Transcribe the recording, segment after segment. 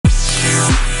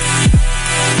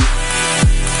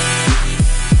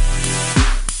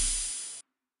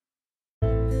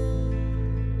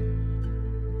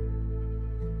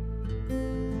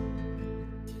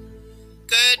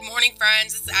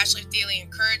friends. This is Ashley with Daily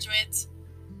Encouragement.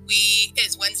 It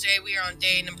is Wednesday. We are on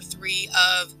day number 3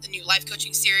 of the new life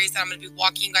coaching series that I'm going to be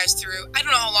walking you guys through. I don't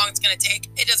know how long it's going to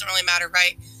take. It doesn't really matter,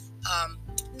 right? I'm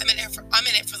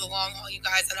in it for the long haul, you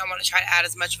guys, and I want to try to add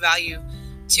as much value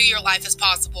to your life as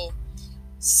possible.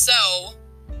 So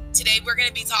today we're going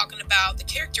to be talking about the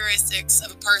characteristics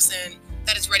of a person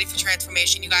that is ready for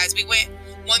transformation. You guys, we went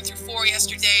 1 through 4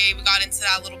 yesterday. We got into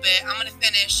that a little bit. I'm going to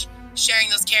finish sharing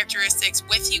those characteristics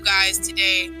with you guys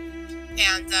today.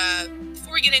 And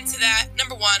before we get into that,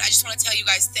 number 1, I just want to tell you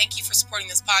guys, thank you for supporting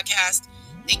this podcast.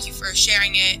 Thank you for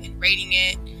sharing it and rating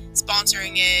it,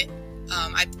 sponsoring it.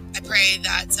 I pray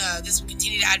that this will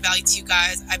continue to add value to you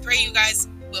guys. I pray you guys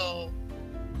will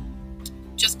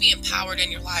just be empowered in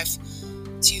your life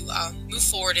to move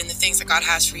forward in the things that God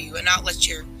has for you and not let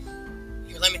your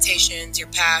limitations, your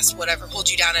past, whatever,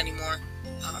 hold you down anymore.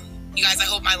 You guys, I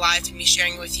hope my life and me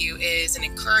sharing with you is an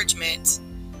encouragement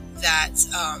that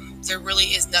there really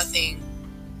is nothing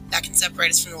that can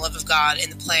separate us from the love of God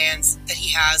and the plans that He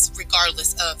has,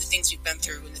 regardless of the things we've been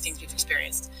through and the things we've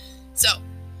experienced. So,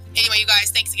 anyway, you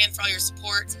guys, thanks again for all your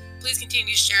support. Please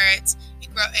continue to share it.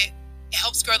 It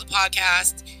helps grow the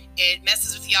podcast. It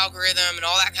messes with the algorithm and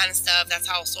all that kind of stuff. That's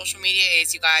how social media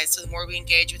is, you guys. So the more we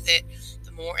engage with it,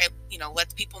 the more it,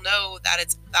 lets people know that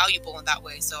it's valuable in that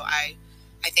way. So I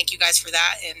thank you guys for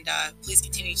that, and please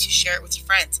continue to share it with your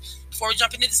friends. Before we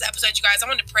jump into this episode, you guys, I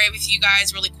wanted to pray with you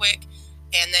guys really quick,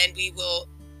 and then we will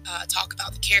talk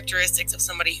about the characteristics of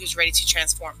somebody who's ready to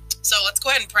transform. So let's go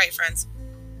ahead and pray, friends.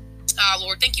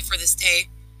 Lord, thank you for this day.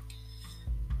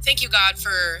 Thank you, God,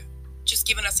 for just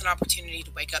giving us an opportunity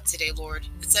to wake up today, Lord.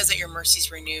 It says that your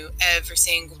mercies renew every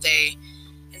single day.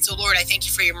 And so, Lord, I thank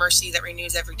you for your mercy that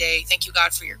renews every day. Thank you,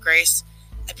 God, for your grace.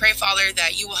 I pray, Father,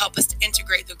 that you will help us to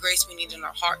integrate the grace we need in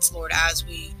our hearts, Lord, as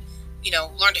we,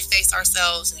 learn to face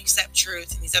ourselves and accept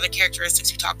truth and these other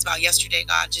characteristics we talked about yesterday,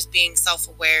 God, just being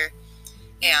self-aware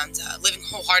and living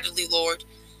wholeheartedly, Lord.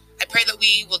 I pray that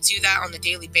we will do that on a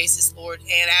daily basis, Lord.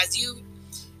 And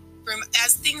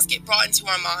as things get brought into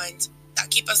our mind that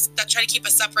try to keep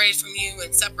us separated from you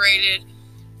and separated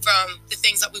from the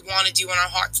things that we want to do in our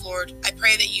hearts, Lord, I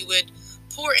pray that you would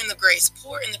pour in the grace,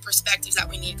 pour in the perspectives that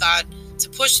we need, God, to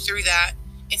push through that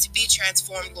and to be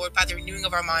transformed, Lord, by the renewing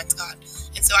of our minds, God.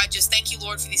 And so I just thank you,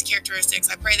 Lord, for these characteristics.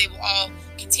 I pray they will all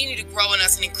continue to grow in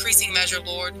us in increasing measure,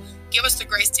 Lord. Give us the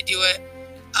grace to do it.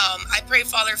 I pray,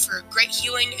 Father, for great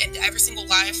healing into every single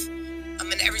life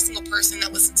and every single person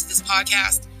that listens to this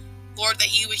podcast. Lord,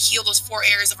 that you would heal those 4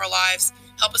 areas of our lives.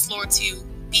 Help us, Lord, to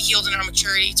be healed in our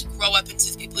maturity, to grow up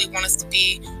into the people you want us to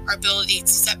be, our ability to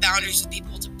set boundaries with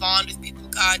people, to bond with people,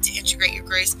 God, to integrate your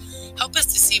grace. Help us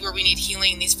to see where we need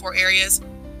healing in these 4 areas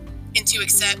and to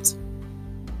accept,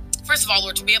 first of all,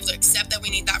 Lord, to be able to accept that we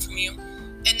need that from you,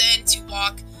 and then to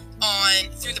walk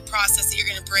on through the process that you're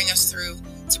going to bring us through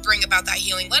to bring about that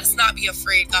healing. Let us not be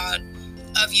afraid, God,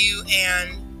 of you and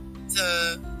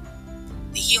the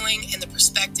healing and the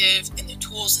perspective and the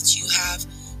tools that you have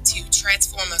to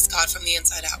transform us, God, from the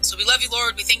inside out. So we love you,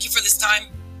 Lord. We thank you for this time.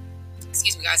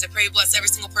 Excuse me, guys. I pray you bless every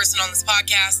single person on this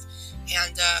podcast.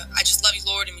 And I just love you,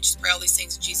 Lord. And we just pray all these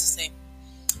things in Jesus' name.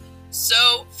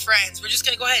 So, friends, we're just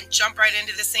going to go ahead and jump right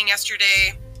into this thing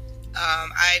yesterday.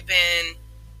 I've been,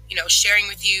 sharing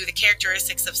with you the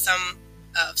characteristics of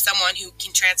someone who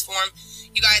can transform.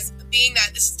 You guys, being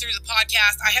that this is through the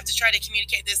podcast, I have to try to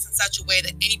communicate this in such a way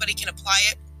that anybody can apply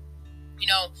it.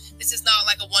 This is not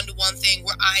like a one-to-one thing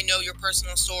where I know your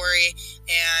personal story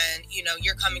and,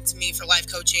 you're coming to me for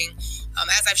life coaching.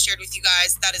 As I've shared with you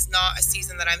guys, that is not a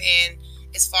season that I'm in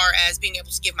as far as being able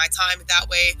to give my time that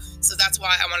way. So that's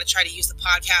why I want to try to use the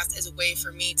podcast as a way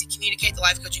for me to communicate the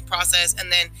life coaching process. And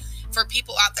then for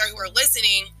people out there who are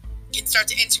listening, can start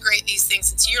to integrate these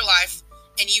things into your life,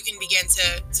 and you can begin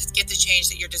to get the change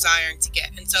that you're desiring to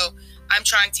get. And so I'm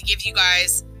trying to give you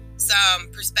guys some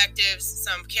perspectives,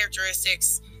 some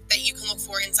characteristics that you can look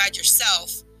for inside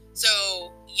yourself,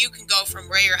 so you can go from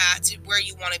where you're at to where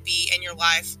you want to be in your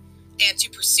life, and to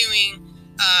pursuing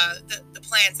the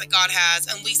plans that God has,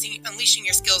 unleashing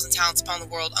your skills and talents upon the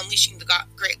world, unleashing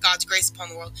God's grace upon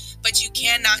the world. But you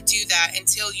cannot do that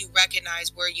until you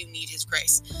recognize where you need His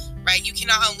grace, right? You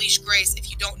cannot unleash grace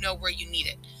if you don't know where you need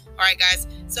it. All right, guys.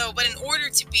 So, but in order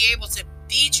to be able to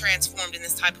be transformed in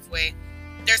this type of way,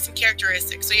 there's some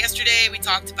characteristics. So yesterday we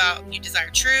talked about you desire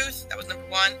truth. That was number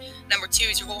 1. Number 2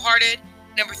 is you're wholehearted.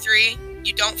 Number 3,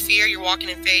 you don't fear. You're walking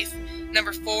in faith.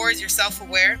 Number 4 is you're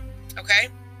self-aware. Okay.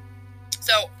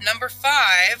 So number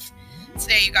 5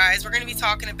 today, you guys, we're going to be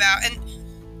talking about, and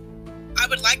I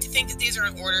would like to think that these are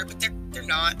in order, but they're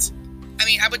not. I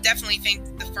mean, I would definitely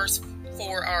think the first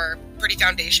 4 are pretty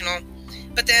foundational.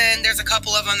 But then there's a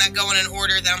couple of them that go in an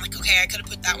order that I'm like, okay, I could have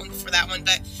put that one before that one.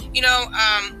 But,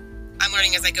 I'm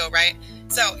learning as I go, right?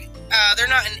 So they're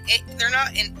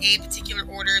not in a particular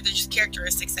order. They're just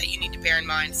characteristics that you need to bear in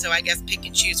mind. So I guess pick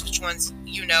and choose which ones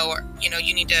or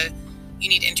you need to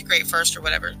integrate first or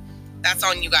whatever. That's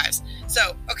on you guys.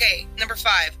 So, okay, number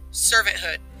 5,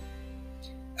 servanthood.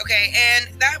 Okay,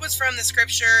 and that was from the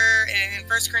scripture in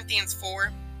 1 Corinthians 4.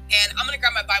 And I'm going to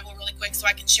grab my Bible really quick so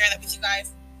I can share that with you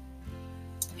guys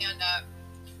and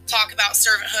talk about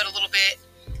servanthood a little bit.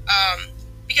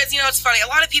 Because, it's funny. A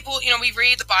lot of people, we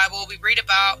read the Bible. We read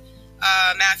about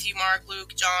Matthew, Mark,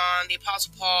 Luke, John, the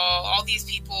Apostle Paul, all these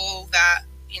people that,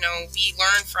 we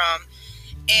learn from.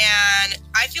 And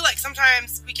I feel like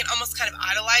sometimes we can almost kind of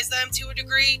idolize them to a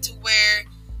degree to where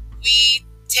we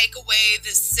take away the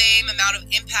same amount of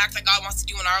impact that God wants to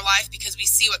do in our life because we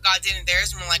see what God did in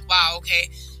theirs and we're like, wow, okay.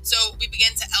 So we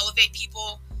begin to elevate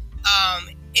people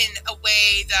in a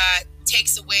way that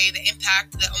takes away the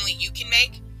impact that only you can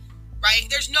make, right?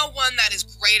 There's no one that is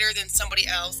greater than somebody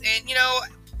else. And,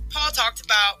 Paul talked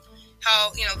about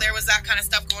how, there was that kind of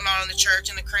stuff going on in the church,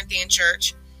 in the Corinthian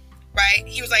church, right?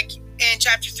 He was like, in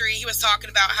chapter 3, he was talking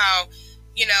about how,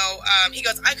 he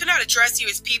goes, I could not address you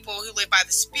as people who live by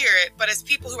the Spirit, but as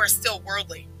people who are still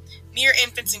worldly, mere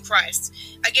infants in Christ.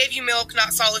 I gave you milk,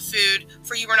 not solid food,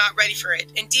 for you were not ready for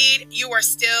it. Indeed, you are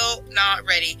still not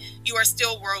ready. You are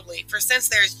still worldly. For since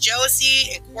there is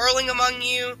jealousy and quarreling among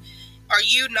you, are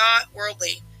you not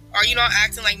worldly? Are you not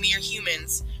acting like mere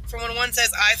humans? For when one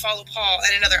says, I follow Paul,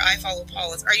 and another, I follow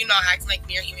Apollos, are you not acting like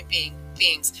mere human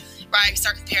beings? Right?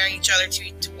 Start comparing each other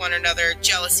to one another,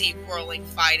 jealousy, quarreling,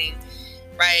 fighting,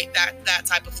 right? That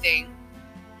type of thing.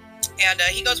 And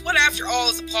he goes, what after all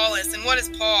is Apollos, and what is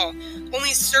Paul?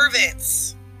 Only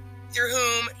servants through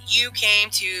whom you came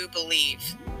to believe,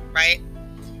 right?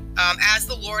 As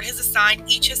the Lord has assigned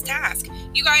each his task.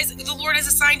 You guys, the Lord has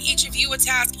assigned each of you a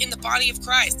task in the body of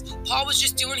Christ. Paul was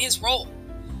just doing his role.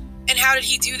 And how did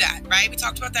he do that, right? We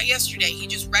talked about that yesterday. He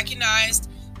just recognized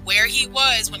where he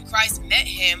was when Christ met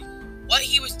him, what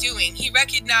he was doing. He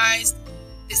recognized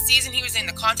the season he was in,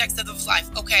 the context of his life.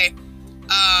 Okay,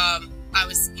 I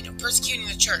was, persecuting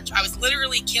the church. I was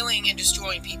literally killing and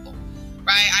destroying people,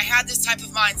 right? I had this type of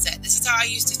mindset. This is how I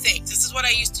used to think. This is what I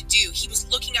used to do. He was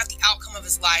looking at the outcome of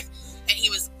his life, and he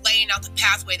was laying out the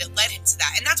pathway that led him to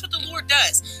that. And that's what the Lord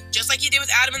does, just like he did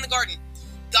with Adam in the garden.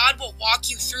 God will walk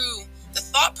you through the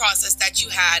thought process that you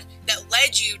had that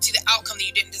led you to the outcome that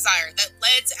you didn't desire, that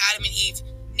led to Adam and Eve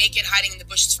naked, hiding in the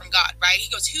bushes from God, right?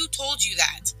 He goes, who told you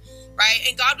that, right?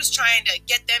 And God was trying to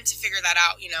get them to figure that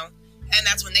out, and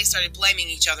that's when they started blaming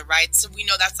each other, right? So we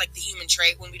know that's like the human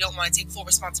trait when we don't want to take full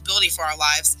responsibility for our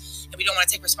lives and we don't want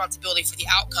to take responsibility for the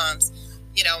outcomes,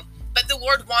 but the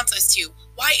Lord wants us to.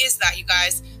 Why is that, you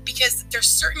guys? Because there's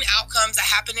certain outcomes that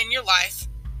happen in your life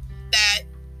that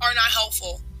are not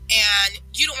helpful and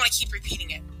you don't want to keep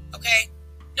repeating it, okay?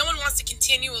 No one wants to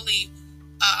continually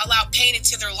allow pain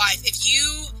into their life if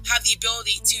you have the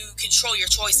ability to control your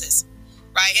choices,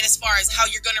 right? And as far as how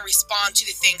you're going to respond to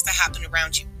the things that happen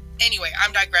around you. Anyway,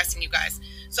 I'm digressing, you guys.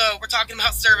 So we're talking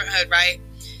about servanthood, right?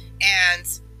 And,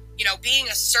 being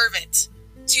a servant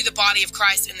to the body of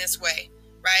Christ in this way,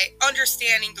 right?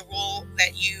 Understanding the role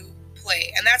that you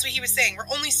play. And that's what he was saying. We're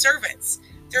only servants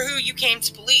through who you came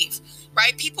to believe,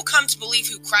 right? People come to believe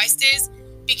who Christ is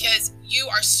because you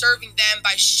are serving them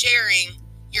by sharing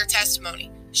your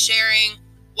testimony, sharing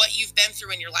what you've been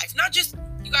through in your life. Not just,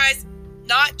 you guys,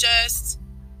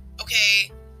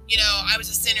 okay, I was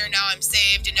a sinner, now I'm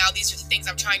saved, and now these are the things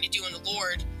I'm trying to do in the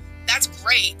Lord. That's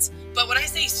great. But when I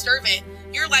say servant,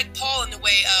 you're like Paul in the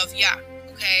way of,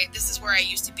 okay, this is where I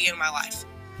used to be in my life,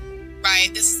 right?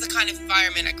 This is the kind of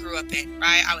environment I grew up in,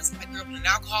 right? I grew up in an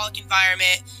alcoholic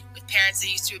environment with parents that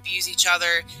used to abuse each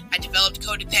other. I developed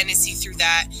codependency through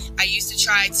that. I used to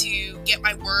try to get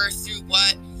my worth through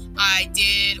what I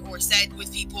did or said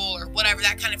with people or whatever,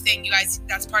 that kind of thing. You guys,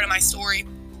 that's part of my story.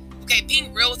 Okay,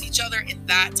 being real with each other in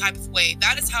that type of way,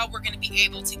 that is how we're going to be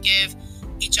able to give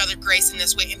each other grace in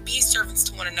this way and be servants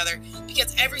to one another,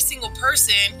 because every single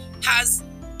person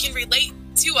can relate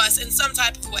to us in some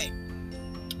type of way,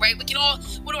 right? We can all,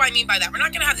 what do I mean by that? We're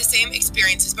not going to have the same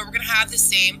experiences, but we're going to have the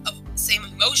same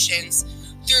emotions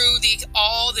through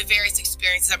all the various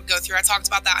experiences that we go through. I talked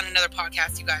about that on another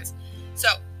podcast, you guys. So,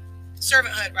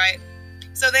 servanthood, right?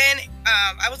 So then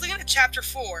I was looking at chapter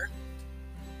 4,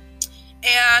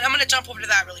 and I'm going to jump over to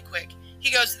that really quick. He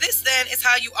goes, this then is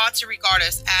how you ought to regard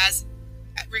us.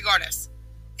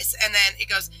 And then it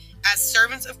goes, as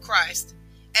servants of Christ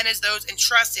and as those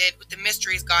entrusted with the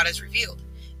mysteries God has revealed.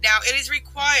 Now it is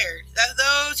required that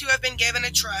those who have been given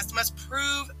a trust must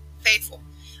prove faithful.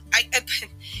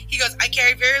 He goes, I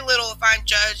carry very little if I'm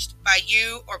judged by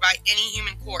you or by any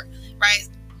human court, right?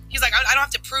 He's like, I don't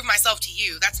have to prove myself to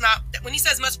you. That's not, when he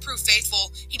says must prove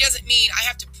faithful, he doesn't mean I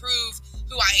have to prove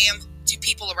who I am to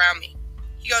people around me.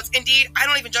 He goes, indeed, I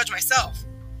don't even judge myself.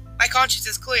 My conscience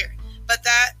is clear, but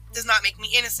that does not make me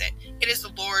innocent. It is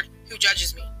the Lord who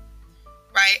judges me,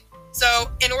 right? So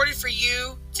in order for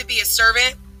you to be a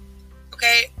servant,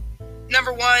 okay,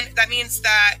 number one, that means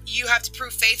that you have to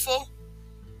prove faithful,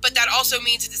 but that also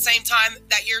means at the same time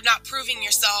that you're not proving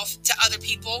yourself to other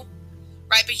people,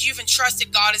 right? But you've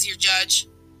entrusted God as your judge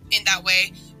in that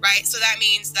way, right? So that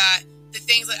means that the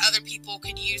things that other people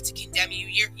could use to condemn you,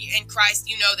 you're in Christ,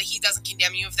 you know that he doesn't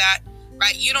condemn you of that,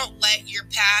 right? You don't let your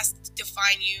past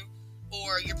define you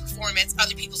or your performance,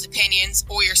 other people's opinions,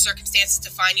 or your circumstances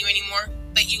define you anymore,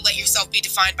 but you let yourself be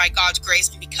defined by God's grace.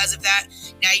 And because of that,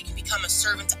 now you can become a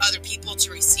servant to other people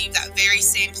to receive that very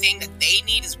same thing that they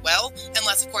need as well,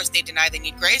 unless, of course, they deny they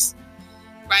need grace,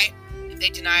 right? If they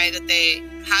deny that they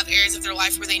have areas of their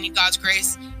life where they need God's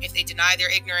grace, if they deny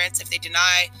their ignorance, if they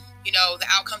deny, the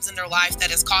outcomes in their life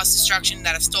that has caused destruction,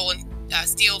 that have steal,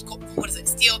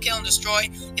 kill, and destroy,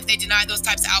 if they deny those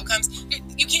types of outcomes,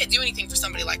 you can't do anything for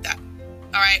somebody like that.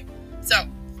 All right. So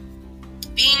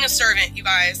being a servant, you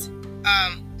guys,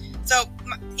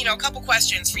 a couple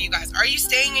questions for you guys. Are you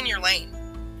staying in your lane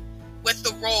with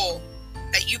the role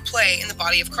that you play in the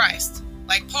body of Christ?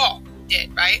 Like Paul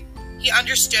did, right? He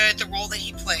understood the role that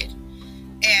he played.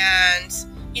 And,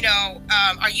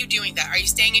 are you doing that? Are you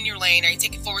staying in your lane? Are you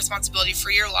taking full responsibility for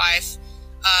your life,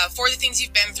 for the things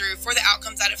you've been through, for the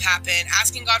outcomes that have happened,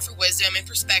 asking God for wisdom and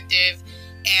perspective,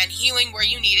 and healing where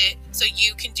you need it so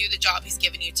you can do the job he's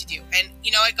given you to do? And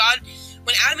God,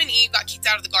 when Adam and Eve got kicked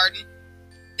out of the garden,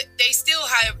 they still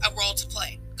had a role to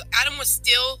play. Adam was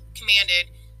still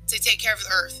commanded to take care of the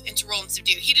earth and to rule and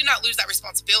subdue. He did not lose that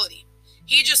responsibility.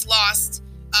 He just lost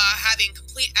having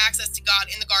complete access to God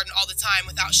in the garden all the time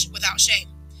without shame.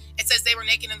 It says they were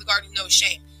naked in the garden, no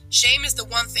shame. Shame is the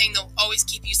one thing that will always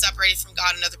keep you separated from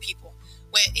God and other people.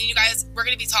 And you guys, we're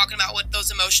going to be talking about what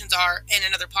those emotions are in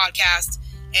another podcast,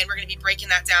 and we're going to be breaking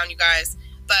that down, you guys.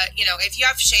 But, if you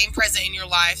have shame present in your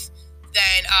life,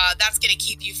 then that's going to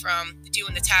keep you from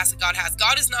doing the task that God has.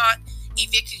 God has not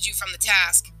evicted you from the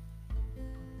task,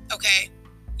 okay?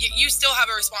 You still have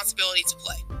a responsibility to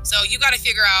play. So you got to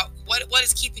figure out what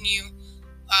is keeping you,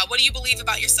 what do you believe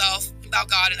about yourself, about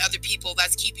God, and other people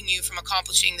that's keeping you from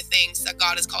accomplishing the things that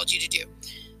God has called you to do.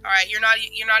 All right, you're not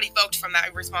evoked from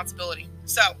that responsibility.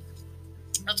 So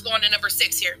let's go on to number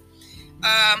 6 here.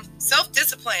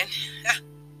 Self-discipline.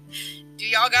 Do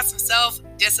y'all got some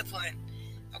self-discipline?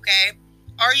 Okay.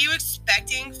 Are you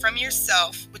expecting from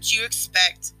yourself what you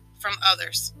expect from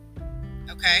others?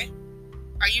 Okay.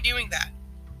 Are you doing that?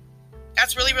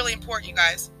 That's really, really important, you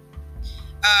guys.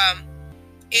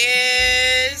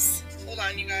 Hold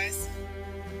on, you guys.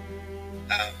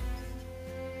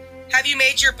 Have you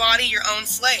made your body your own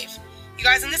slave? You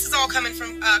guys, and this is all coming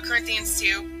from Corinthians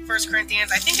 2, 1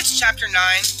 Corinthians. I think it's chapter 9,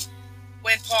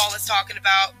 when Paul is talking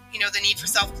about, the need for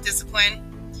self-discipline.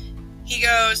 He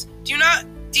goes, Do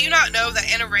you not know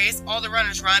that in a race, all the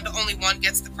runners run, but only one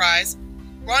gets the prize?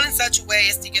 Run in such a way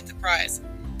as to get the prize.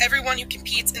 Everyone who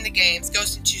competes in the games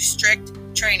goes into strict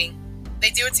training. They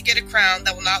do it to get a crown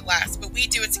that will not last, but we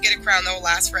do it to get a crown that will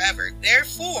last forever.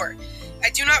 Therefore, I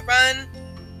do not run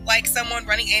like someone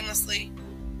running aimlessly.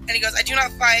 And he goes, I do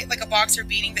not fight like a boxer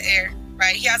beating the air,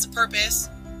 right? He has a purpose.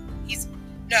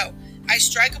 I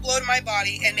strike a blow to my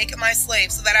body and make it my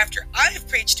slave, so that after I have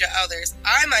preached to others,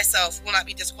 I myself will not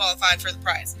be disqualified for the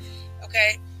prize.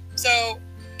 Okay? So,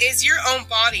 is your own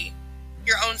body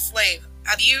your own slave?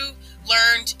 Have you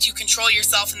learned to control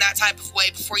yourself in that type of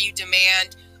way before you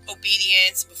demand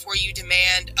obedience, before you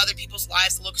demand other people's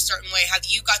lives to look a certain way? Have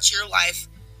you got your life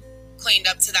cleaned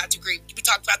up to that degree? We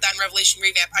talked about that in Revelation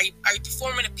Revamp. Are you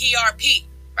performing a PRP,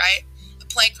 right?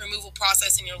 Plank removal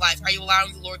process in your life? Are you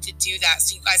allowing the Lord to do that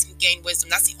so you guys can gain wisdom?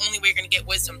 That's the only way you're going to get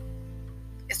wisdom,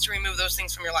 is to remove those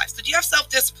things from your life. So do you have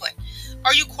self-discipline?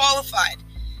 Are you qualified?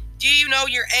 Do you know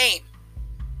your aim?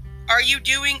 Are you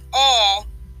doing all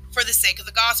for the sake of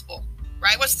the gospel,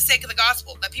 right? What's the sake of the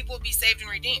gospel? That people would be saved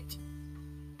and redeemed,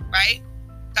 right?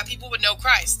 That people would know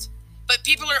Christ. But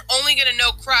people are only going to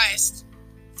know Christ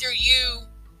through you,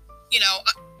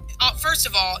 first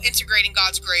of all, integrating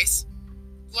God's grace,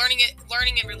 learning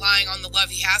and relying on the love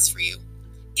he has for you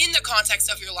in the context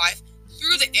of your life,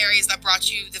 through the areas that brought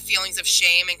you the feelings of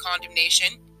shame and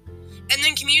condemnation, and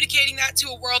then communicating that to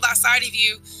a world outside of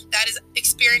you that is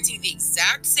experiencing the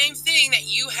exact same thing that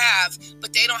you have,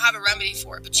 but they don't have a remedy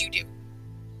for it, but you do.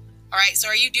 All right, so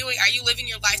are you living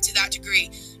your life to that degree?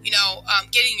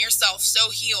 getting yourself so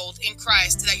healed in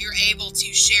Christ that you're able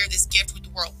to share this gift with the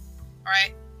world. All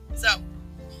right. So,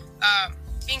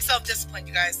 being self-disciplined,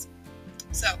 you guys.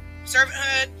 So,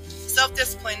 servanthood,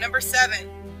 self-discipline. Number 7,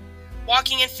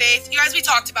 walking in faith. You guys, we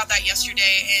talked about that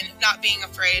yesterday and not being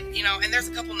afraid, and there's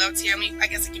a couple notes here. I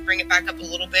guess I can bring it back up a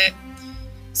little bit.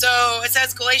 So it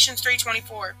says Galatians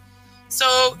 3:24.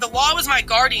 So the law was my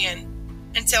guardian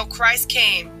until Christ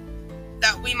came,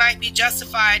 that we might be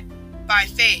justified by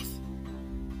faith.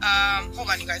 Hold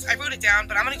on, you guys. I wrote it down,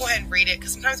 but I'm going to go ahead and read it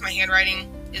because sometimes my handwriting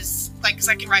is because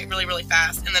I can write really, really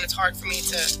fast, and then it's hard for me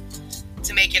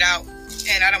to make it out.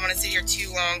 And I don't want to sit here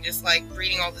too long just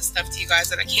reading all this stuff to you guys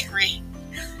that I can't read.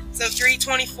 So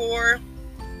 3:24.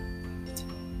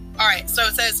 All right, so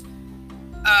it says,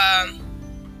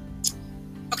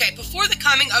 okay, before the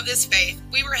coming of this faith,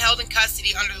 we were held in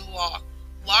custody under the law,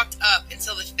 locked up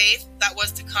until the faith that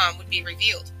was to come would be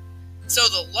revealed. So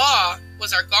the law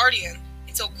was our guardian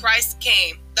until Christ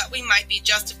came, that we might be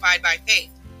justified by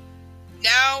faith.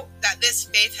 Now that this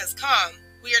faith has come,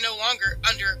 we are no longer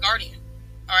under a guardian.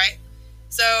 All right?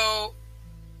 So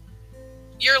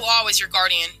your law was your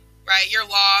guardian, right? Your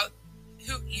law,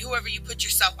 whoever you put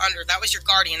yourself under, that was your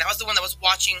guardian. That was the one that was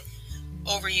watching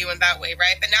over you in that way,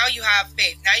 right? But now you have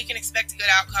faith. Now you can expect a good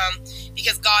outcome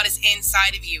because God is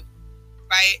inside of you,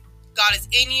 right? God is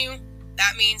in you.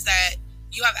 That means that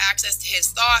you have access to his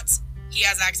thoughts. He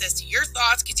has access to your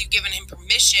thoughts because you've given him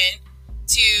permission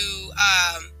to,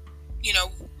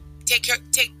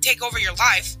 take over your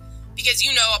life, because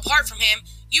apart from him,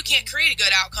 you can't create a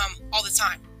good outcome all the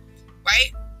time,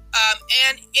 right?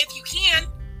 And if you can,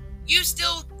 you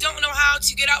still don't know how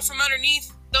to get out from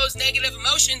underneath those negative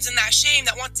emotions and that shame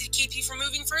that wants to keep you from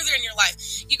moving further in your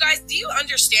life. You guys, do you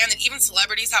understand that even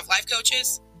celebrities have life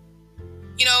coaches?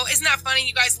 Isn't that funny?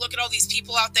 You guys look at all these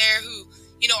people out there who,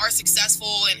 are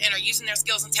successful and are using their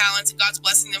skills and talents, and God's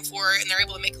blessing them for it, and they're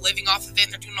able to make a living off of it,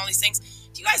 and they're doing all these things.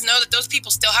 Do you guys know that those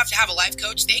people still have to have a life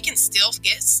coach? They can still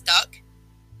get stuck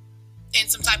in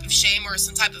some type of shame or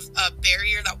some type of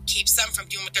barrier that keeps them from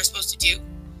doing what they're supposed to do,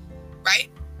 right?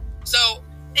 So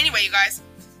anyway, you guys,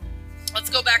 let's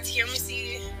go back to here. Let me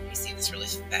see this really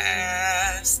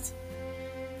fast.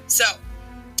 So,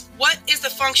 what is the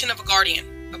function of a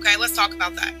guardian? Okay, let's talk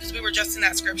about that, because we were just in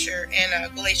that scripture in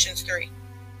Galatians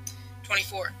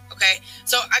 3:24. Okay,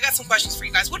 so I got some questions for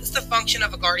you guys. What is the function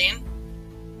of a guardian?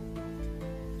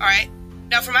 All right.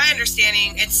 Now, from my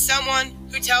understanding, it's someone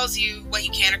who tells you what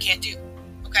you can or can't do.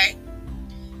 Okay?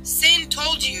 Sin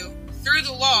told you through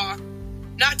the law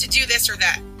not to do this or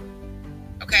that.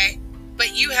 Okay?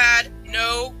 But you had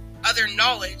no other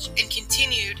knowledge and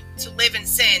continued to live in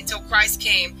sin till Christ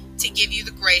came to give you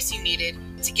the grace you needed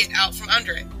to get out from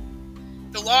under it.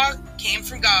 The law came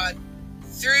from God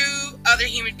through other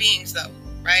human beings, though,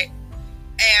 right?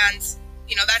 And,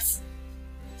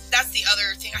 that's the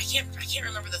other thing. I can't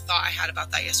remember the thought I had about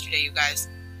that yesterday, you guys.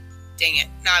 Dang it.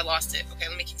 Now I lost it. Okay,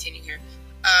 let me continue here.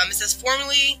 It says,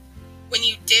 formerly, when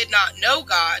you did not know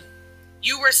God,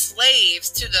 you were slaves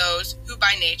to those who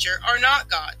by nature are not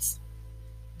gods.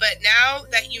 But now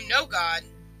that you know God,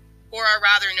 or are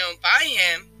rather known by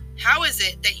him, how is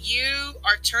it that you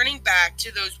are turning back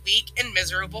to those weak and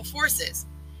miserable forces?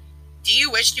 Do you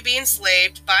wish to be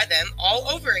enslaved by them all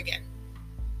over again?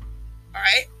 All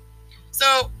right.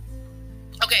 So,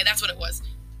 okay, that's what it was.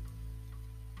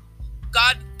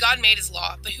 God made his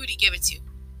law, but who did he give it to?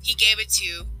 He gave it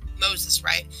to Moses,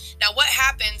 right? Now, what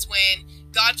happens when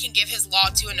God can give his law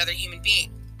to another human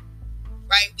being,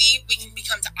 right? We can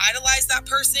become to idolize that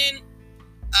person.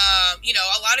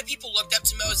 A lot of people looked up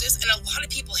to Moses, and a lot of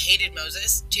people hated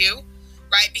Moses too,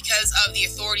 right? Because of the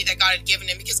authority that God had given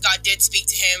him, because God did speak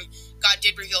to him. God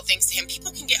did reveal things to him.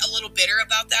 People can get a little bitter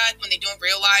about that when they don't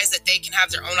realize that they can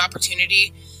have their own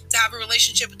opportunity to have a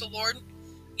relationship with the Lord.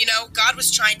 God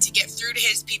was trying to get through to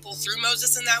his people through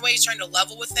Moses in that way. He's trying to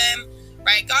level with them,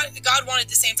 right? God wanted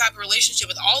the same type of relationship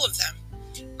with all of them,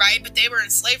 right? But they were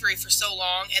in slavery for so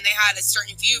long, and they had a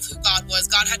certain view of who God was.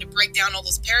 God had to break down all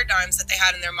those paradigms that they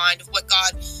had in their mind of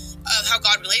how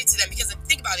God related to them. Because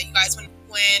think about it, you guys, when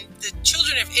the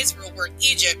children of Israel were in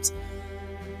Egypt,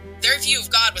 their view of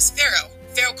God was Pharaoh.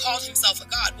 Pharaoh called himself a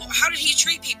god. Well, how did he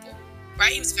treat people,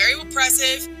 right? He was very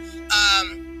oppressive.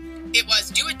 It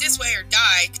was do it this way or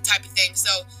die type of thing. So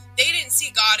they didn't see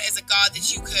God as a God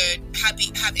that you could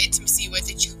have intimacy with,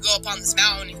 that you could go up on this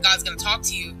mountain and God's going to talk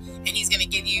to you and he's going to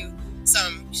give you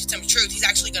some truth. He's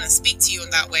actually going to speak to you in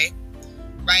that way,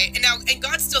 right? And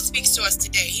God still speaks to us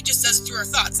today. He just does it through our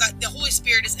thoughts. The Holy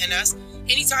Spirit is in us.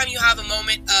 Anytime you have a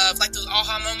moment of those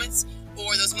aha moments,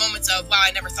 or those moments of, wow,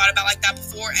 I never thought about like that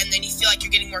before, and then you feel like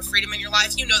you're getting more freedom in your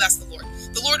life, that's the Lord.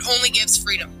 The Lord only gives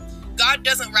freedom. God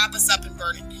doesn't wrap us up in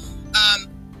burden.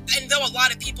 And though a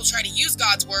lot of people try to use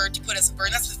God's word to put us in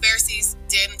burden, that's what the Pharisees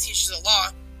did and teachers of the law,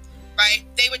 right?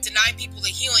 They would deny people the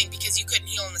healing because you couldn't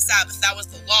heal on the Sabbath. That was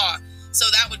the law. So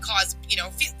that would cause,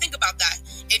 think about that.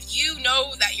 If you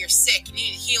know that you're sick and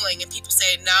you need healing and people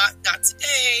say, not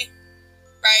today,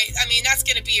 right? I mean, that's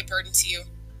going to be a burden to you.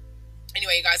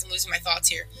 Anyway, you guys, I'm losing my thoughts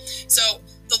here. So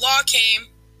the law came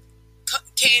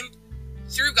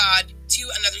through God to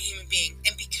another human being.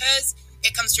 And because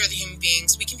it comes to other human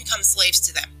beings, we can become slaves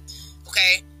to them.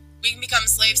 Okay? We can become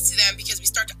slaves to them because we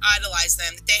start to idolize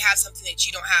them, that they have something that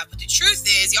you don't have. But the truth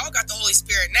is, y'all got the Holy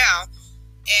Spirit now,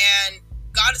 and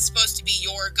God is supposed to be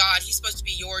your God. He's supposed to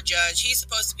be your judge. He's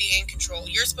supposed to be in control.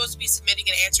 You're supposed to be submitting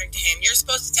and answering to him. You're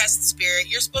supposed to test the Spirit.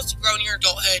 You're supposed to grow in your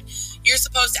adulthood. You're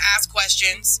supposed to ask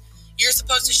questions. You're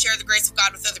supposed to share the grace of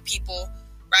God with other people,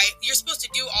 right? You're supposed to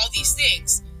do all these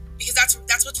things because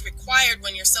that's what's required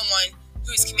when you're someone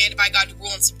who is commanded by God to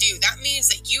rule and subdue. That means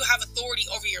that you have authority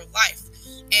over your life,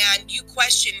 and you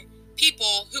question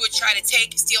people who would try to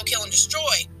take, steal, kill, and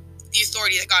destroy the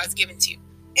authority that God has given to you.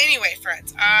 Anyway,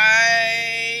 friends,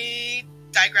 I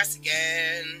digress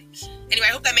again. Anyway,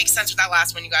 I hope that makes sense with that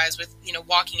last one, you guys, with,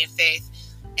 walking in faith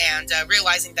and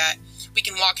realizing that we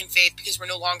can walk in faith because we're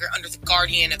no longer under the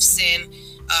guardian of sin.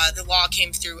 The law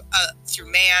came through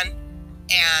man,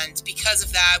 and because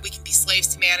of that, we can be slaves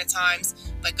to man at times,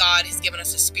 but God has given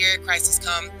us a spirit. Christ has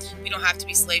come. We don't have to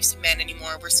be slaves to men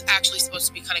anymore. We're actually supposed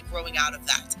to be kind of growing out of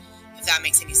that, if that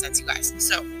makes any sense, you guys.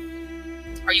 So,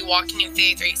 are you walking in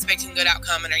faith? Are you expecting a good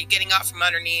outcome? And are you getting out from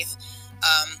underneath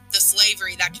the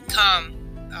slavery that can come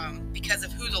because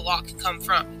of who the law can come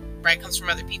from, right? It comes from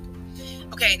other people.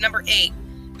 Okay, number 8,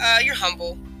 you're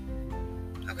humble,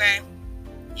 okay?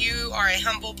 You are a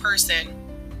humble person.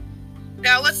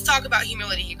 Now, let's talk about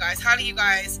humility, you guys. How do you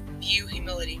guys view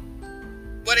humility?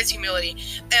 What is humility?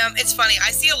 It's funny. I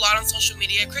see a lot on social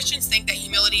media. Christians think that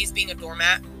humility is being a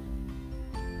doormat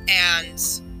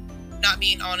and not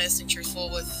being honest and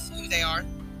truthful with who they are,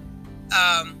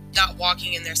 not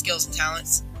walking in their skills and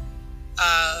talents.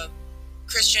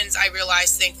 Christians, I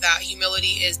realize, think that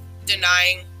humility is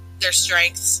denying their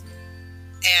strengths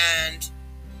and,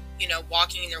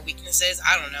 walking in their weaknesses.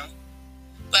 I don't know.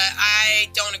 But I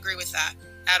don't agree with that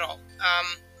at all.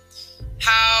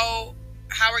 How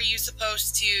are you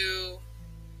supposed to,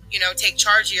 take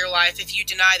charge of your life if you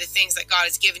deny the things that God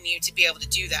has given you to be able to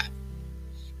do that?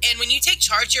 And when you take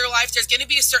charge of your life, there's going to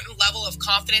be a certain level of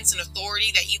confidence and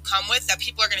authority that you come with that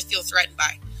people are going to feel threatened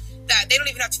by. That they don't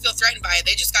even have to feel threatened by it.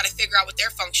 They just got to figure out what their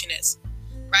function is,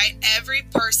 right? Every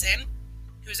person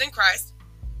who's in Christ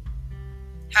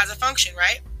has a function,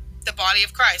 right? The body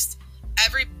of Christ.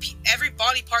 Every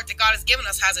body part that God has given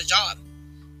us has a job,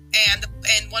 and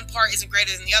one part isn't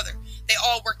greater than the other. They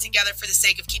all work together for the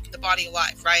sake of keeping the body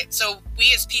alive, right? So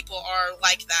we as people are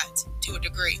like that to a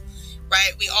degree,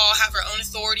 right? We all have our own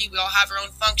authority, we all have our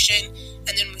own function,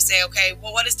 and then we say, okay,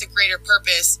 well, what is the greater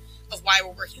purpose of why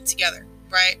we're working together,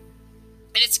 right?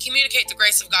 And it's to communicate the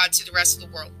grace of God to the rest of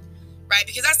the world, right?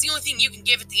 Because that's the only thing you can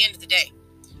give at the end of the day,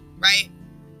 right?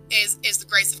 Is the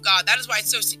grace of God. That is why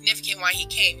it's so significant why he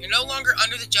came. You're no longer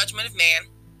under the judgment of man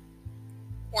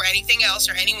or anything else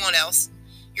or anyone else.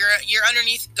 You're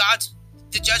underneath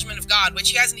the judgment of God, which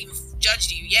he hasn't even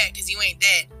judged you yet because you ain't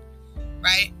dead,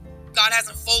 right? God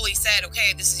hasn't fully said,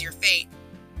 okay, this is your fate.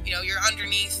 You're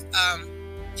underneath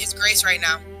his grace right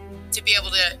now to be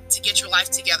able to get your life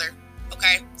together,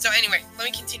 okay? So anyway, let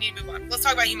me continue to move on. Let's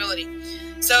talk about humility.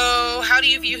 So how do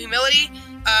you view humility?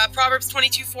 Proverbs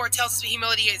 22:4 tells us what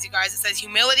humility is, you guys. It says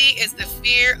humility is the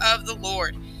fear of the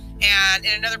Lord. And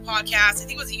in another podcast, I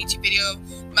think it was a YouTube video,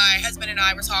 my husband and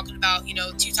I were talking about,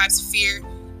 2 types of fear.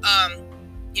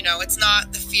 It's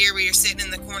not the fear where you're sitting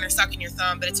in the corner sucking your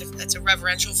thumb, but it's a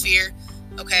reverential fear,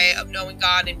 okay, of knowing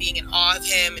God and being in awe of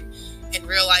him and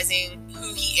realizing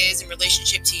who he is in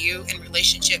relationship to you, in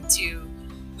relationship to,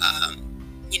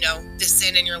 the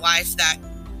sin in your life that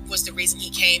was the reason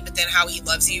he came, but then how he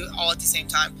loves you all at the same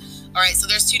time. All right, so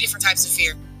there's 2 different types of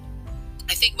fear.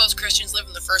 I think most Christians live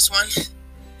in the first one,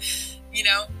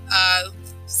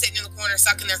 sitting in the corner,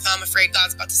 sucking their thumb, afraid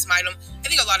God's about to smite them. I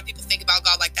think a lot of people think about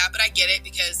God like that, but I get it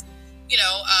because,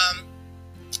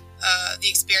 the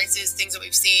experiences, things that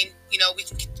we've seen,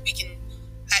 we can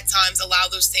at times allow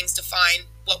those things to define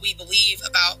what we believe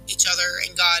about each other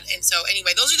and God. And so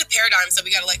anyway, those are the paradigms that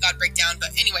we got to let God break down. But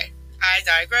anyway, I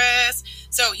digress.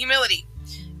 So humility.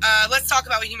 Let's talk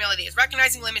about what humility is.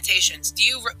 Recognizing limitations. Do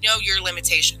you know your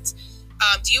limitations?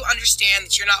 Do you understand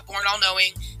that you're not born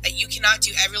all-knowing, that you cannot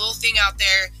do every little thing out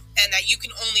there, and that you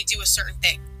can only do a certain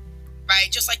thing,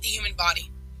 right? Just like the human body.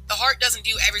 The heart doesn't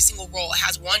do every single role. It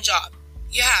has one job.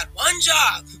 You had one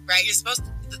job, right? You're supposed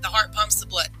to, the heart pumps the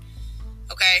blood,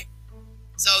 okay?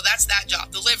 So that's that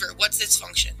job. The liver, what's its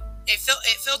function? It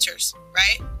filters,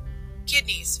 right?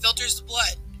 Kidneys, filters the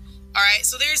blood. All right,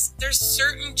 so there's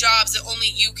certain jobs that only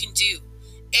you can do.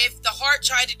 If the heart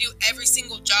tried to do every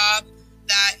single job,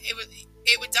 that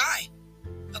it would die.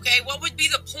 Okay, what would be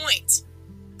the point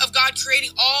of God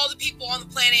creating all the people on the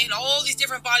planet and all these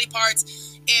different body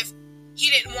parts if he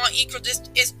didn't want equal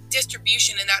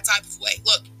distribution in that type of way?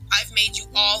 Look, I've made you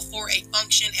all for a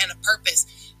function and a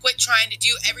purpose. Quit trying to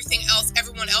do everything else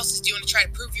everyone else is doing to try to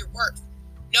prove your worth.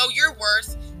 Know your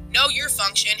worth, know your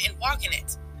function, and walk in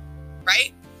it,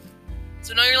 right?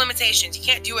 So know your limitations. You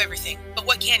can't do everything, but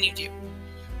what can you do?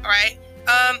 All right?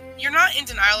 You're not in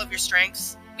denial of your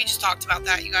strengths. We just talked about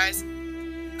that, you guys.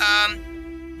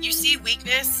 You see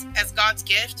weakness as God's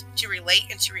gift to relate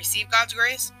and to receive God's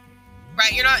grace,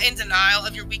 right? You're not in denial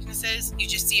of your weaknesses. You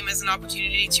just see them as an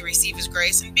opportunity to receive his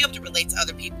grace and be able to relate to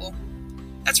other people.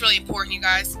 That's really important, you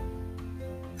guys.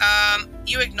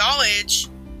 You acknowledge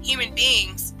human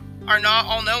beings are not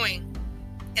all-knowing,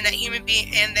 and that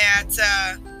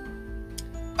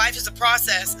life is a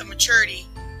process of maturity,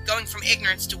 going from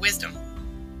ignorance to wisdom,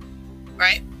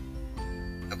 right?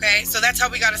 Okay, so that's how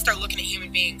we got to start looking at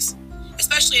human beings,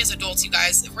 especially as adults, you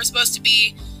guys. If we're supposed to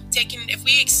be if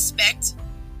we expect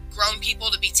grown people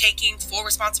to be taking full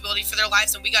responsibility for their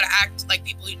lives, then we got to act like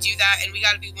people who do that, and we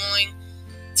got to be willing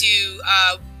to,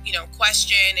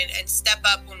 question and step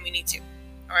up when we need to,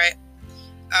 all right?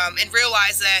 And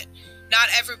realize that not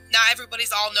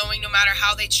everybody's all-knowing, no matter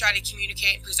how they try to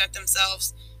communicate and present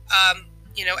themselves.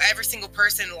 Every single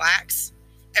person lacks.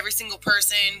 Every single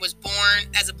person was born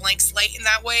as a blank slate in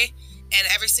that way, and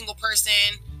every single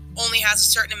person only has a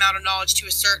certain amount of knowledge to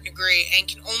a certain degree and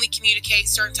can only communicate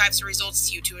certain types of results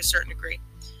to you to a certain degree.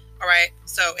 All right.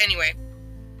 So anyway,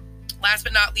 last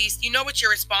but not least, you know what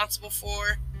you're responsible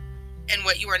for and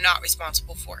what you are not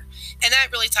responsible for. And that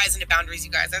really ties into boundaries,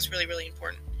 you guys. That's really, really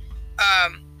important.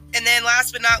 And then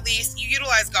last but not least, you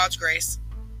utilize God's grace.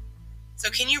 So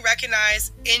can you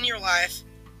recognize in your life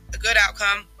a good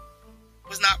outcome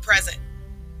was not present?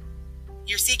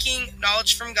 You're seeking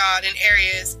knowledge from God in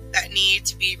areas that need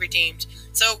to be redeemed.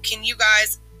 So can you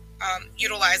guys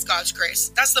utilize God's grace?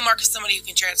 That's the mark of somebody who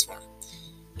can transform.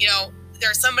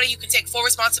 There's somebody who can take full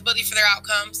responsibility for their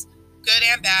outcomes, good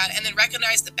and bad, and then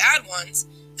recognize the bad ones,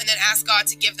 and then ask God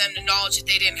to give them the knowledge that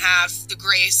they didn't have, the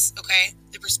grace, okay,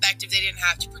 the perspective they didn't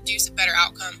have to produce a better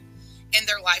outcome in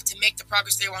their life, to make the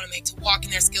progress they want to make, to walk in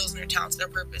their skills and their talents, their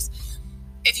purpose.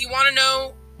 If you want to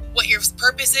know what your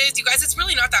purpose is, you guys, it's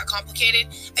really not that complicated.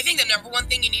 I think the number one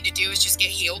thing you need to do is just get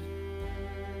healed.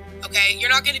 Okay, you're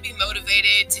not going to be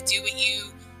motivated to do what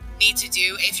you need to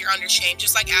do if you're under shame.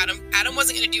 Just like Adam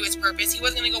wasn't going to do his purpose. He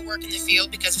wasn't going to go work in the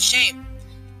field because of shame.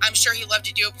 I'm sure he loved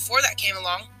to do it before that came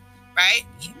along, right?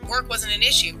 Work wasn't an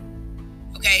issue.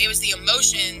 Okay, it was the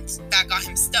emotions that got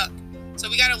him stuck. So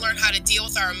we got to learn how to deal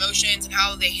with our emotions and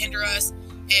how they hinder us,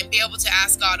 and be able to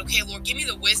ask God, okay, Lord, give me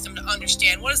the wisdom to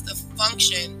understand what is the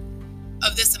function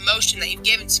of this emotion that you've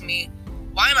given to me.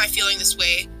 Why am I feeling this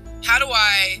way? How do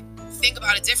I think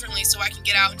about it differently so I can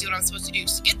get out and do what I'm supposed to do?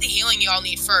 So get the healing you all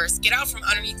need first. Get out from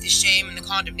underneath the shame and the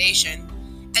condemnation.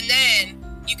 And then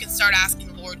you can start asking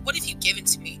the Lord, what have you given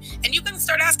to me? And you can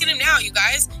start asking him now, you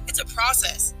guys. It's a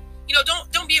process.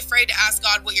 Don't be afraid to ask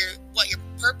God what your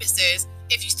purpose is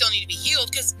if you still need to be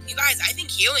healed. Because you guys, I think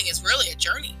healing is really a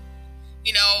journey.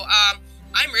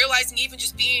 I'm realizing even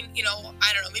just being,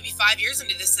 maybe 5 years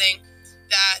into this thing,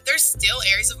 that there's still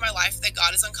areas of my life that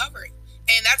God is uncovering.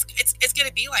 And it's going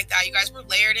to be like that, you guys. We're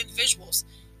layered individuals.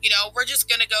 We're just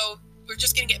going to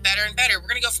get better and better. We're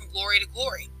going to go from glory to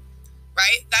glory,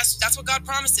 right? That's what God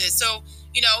promises. So,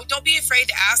 don't be afraid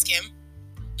to ask him.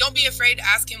 Don't be afraid to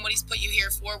ask him what he's put you here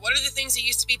for. What are the things you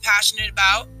used to be passionate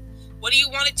about? What do you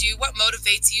want to do? What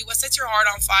motivates you? What sets your heart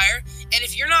on fire? And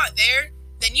if you're not there,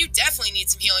 then you definitely need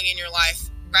some healing in your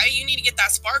life, right? You need to get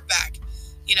that spark back.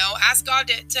 Ask God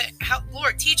to help.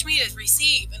 Lord, teach me to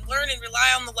receive and learn and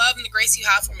rely on the love and the grace you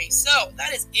have for me. So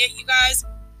that is it, you guys.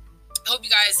 I hope you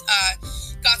guys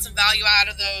got some value out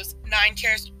of those 9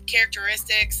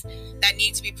 characteristics that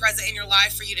need to be present in your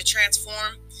life for you to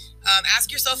transform.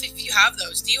 Ask yourself if you have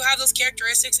those. Do you have those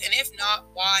characteristics? And if not,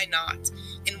 why not?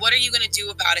 And what are you going to do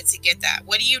about it to get that?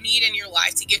 What do you need in your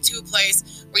life to get to a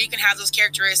place where you can have those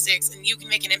characteristics and you can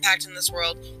make an impact in this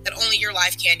world that only your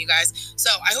life can, you guys? So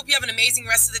I hope you have an amazing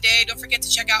rest of the day. Don't forget to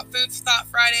check out Food for Thought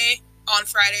Friday on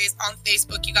Fridays on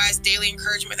Facebook, you guys. Daily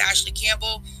Encouragement with Ashley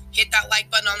Campbell. Hit that like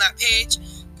button on that page.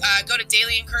 Go to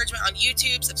Daily Encouragement on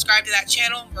YouTube. Subscribe to that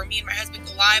channel where me and my husband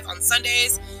go live on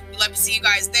Sundays. We'd love to see you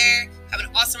guys there. Have an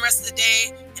awesome rest of the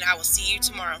day, and I will see you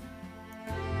tomorrow.